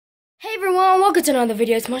Hey everyone, welcome to another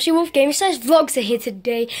video. It's Marshy Wolf Gaming / Vlogs are here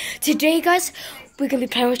today. Today, guys, we're gonna be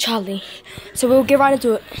playing with Charlie. So we'll get right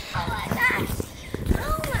into it. Oh my gosh!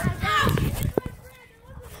 Oh my gosh!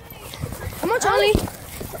 Come on, Charlie.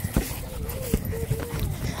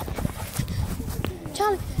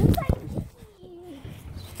 Charlie.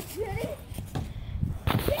 Ready?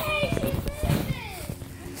 Yay! She's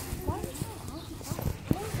moving!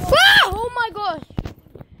 Ah! Oh my gosh!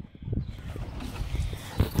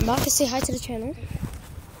 I'm about to say hi to the channel.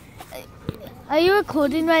 Are you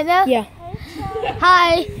recording right now? Yeah.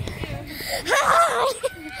 Hi! Hi!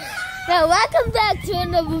 Now, welcome back to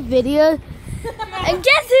another video. And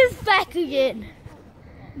guess who's back again?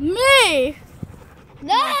 Me!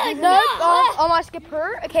 No, Oh my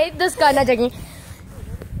skipper. Okay, this guy, not joking.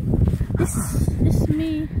 It's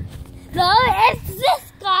me. No, it's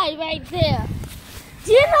this guy right there.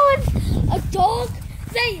 Do you know when a dog?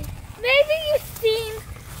 Say, maybe you've seen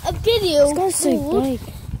a video. This guy's so called big.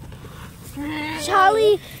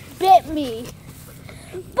 Charlie bit me.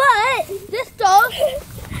 But this dog.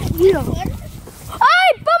 Yeah. Hey,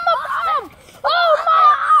 bum! Oh my!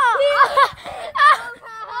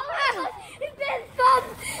 He bit bum.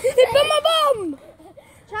 He bit my bum!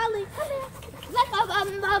 Charlie, come here. Let my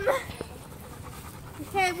bum.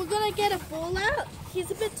 Okay, we're gonna get a ball out. He's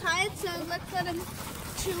a bit tired, so let's let him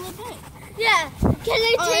chill a bit. Yeah. Can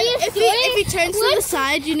I tell you a If story? he turns to the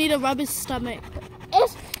side, you need to rub his stomach.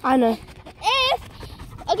 I know.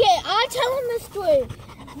 Okay, I'll tell him the story.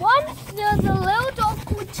 Once there was a little dog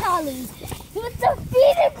called Charlie. He was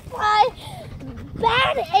defeated by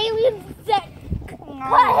bad aliens that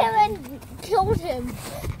cut him and killed him.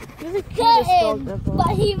 You're the The cutest dog end, ever.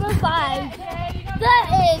 but he revived. The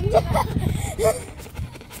end.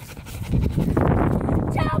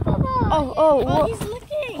 Ciao, Papa. Oh, what? He's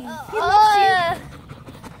licking.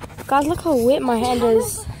 Guys, look how wet my hand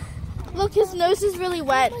is. Look, his nose is really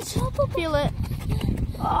wet. Feel it.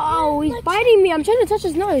 Oh, he's biting me. I'm trying to touch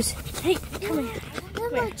his nose. Hey, come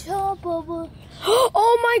here. Ciao, Papa.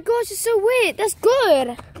 Oh my gosh, it's so wet. That's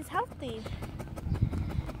good. He's healthy.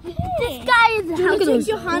 This guy is Look at Take those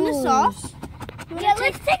your harness balls. off. Yeah,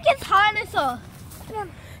 let's take his harness off.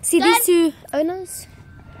 See these two owners?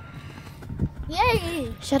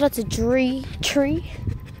 Yay. Shout out to Tree Okay,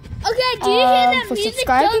 do you hear that for music?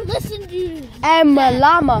 subscribing. Don't listen to and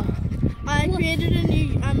Malama. I created a new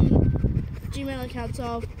Gmail account,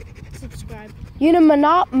 so subscribe. You know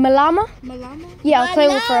Malama? Malama? Yeah, I'll play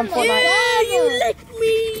with her on Fortnite. You licked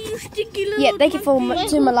me, you sticky little Yeah, thank you to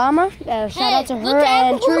Malama. Shout out to her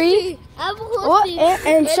and Tree. What?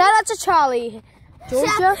 And shout out to Charlie.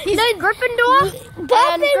 Georgia. He's Gryffindor and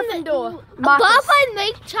Gryffindor. Marcus. Bob, I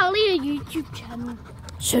make Charlie a YouTube channel.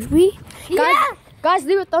 Should we? Yeah. Guys,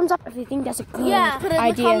 leave a thumbs up if you think that's a good Yeah, put it in the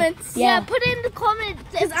idea. comments. Yeah, put it in the comments.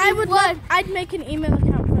 Because I'd make an email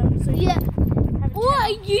account for him. So Yeah. Or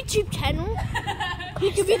a YouTube channel.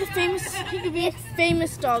 he could be a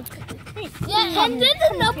famous dog. Yeah, and there's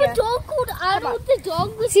another dog called Arnold the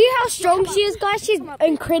dog. With See how strong she is, guys? She's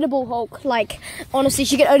incredible Hulk. Like, honestly,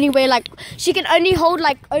 she can only hold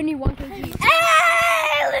only 1 kg.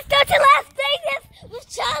 Hey, let's go to Las Vegas with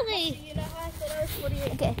Charlie. You know how I said I was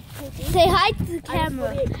 48? Okay. Say hi to the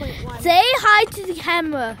camera. 48.1. Say hi to the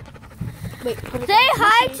camera. Wait, put it Say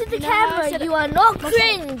hi to the You know how I camera. said You are not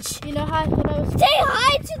cringe. You know how I said I was Say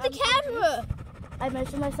hi to the camera. I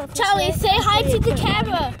measured myself. Charlie, say hi to the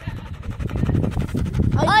camera.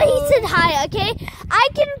 Oh, he said hi, okay? I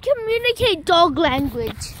can communicate dog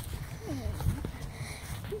language.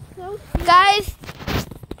 Guys,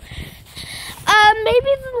 maybe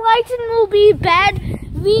the lighting will be bad.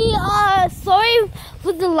 We are sorry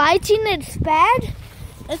for the lighting, it's bad.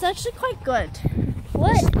 It's actually quite good.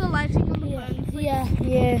 What? Just the lighting on the phone. Yeah.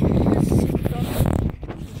 Yeah.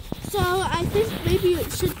 So I think maybe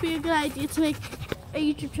it should be a good idea to make a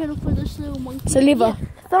YouTube channel for this little monkey. So leave a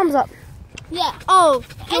thumbs up. Yeah. Oh,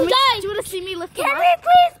 And guys, do you want to see me lift him can up? we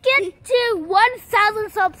please get to 1,000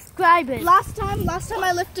 subscribers? Last time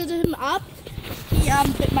I lifted him up, he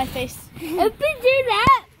bit my face. If we do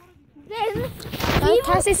that, then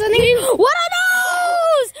Can I say something? What are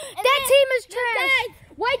those? That team is trash.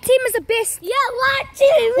 White team is the best. yeah, what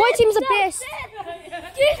team? White team's the best.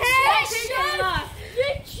 You're trash.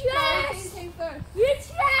 You're trash. You're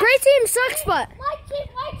trash. Gray team sucks, but White team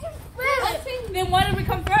first. Then why did we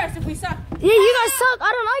come first if we suck? yeah, you guys suck.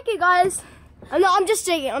 I don't like it, guys. No, I'm just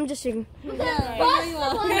joking. He's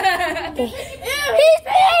He's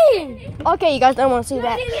mean. Okay, you guys don't want to see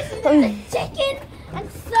that. chicken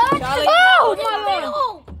and such. Charlie. Oh, my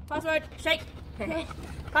Lord. Password. Shake.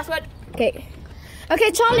 Password. Okay.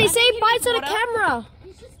 Okay, Charlie, say bye to the camera.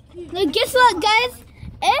 Now guess what, guys?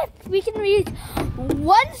 If we can reach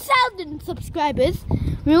 1,000 subscribers,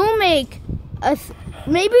 we will make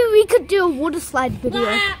maybe we could do a water slide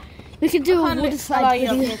video. We could do a water slide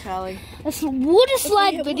video. A water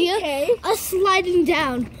slide video. Us sliding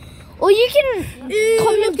down. Or you can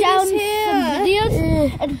comment down some videos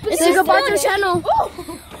and say goodbye to the channel.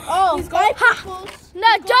 No,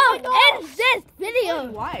 don't end this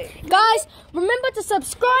video. Why? Guys, remember to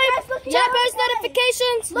subscribe, turn post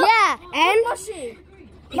notifications. And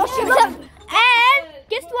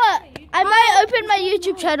guess what? I might open my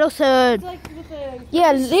YouTube channel soon.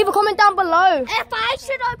 yeah, leave a comment down below. If I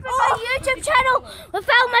should open my YouTube channel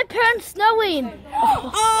without my parents knowing.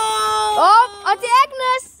 Oh, Auntie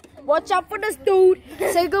Agnes, watch out for this dude.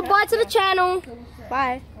 Say goodbye to the channel.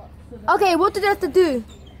 Bye. Okay, what do they have to do?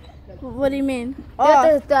 What do you mean? They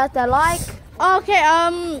have to like. Okay,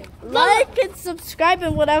 like and subscribe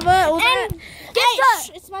and whatever. And guess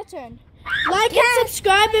what? It's my turn. Like and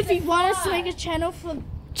subscribe if you want us to make a channel for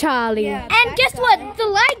Charlie. Yeah. And guess what? The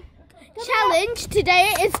like challenge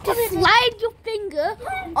today is to slide your finger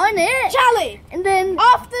on it. Charlie. And then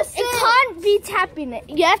Off the it can't be tapping it.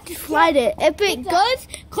 You have to slide it. If it goes,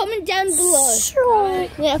 comment down below.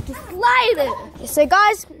 You have to slide it. So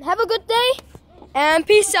guys, have a good day and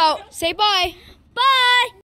peace out. Say bye. Bye.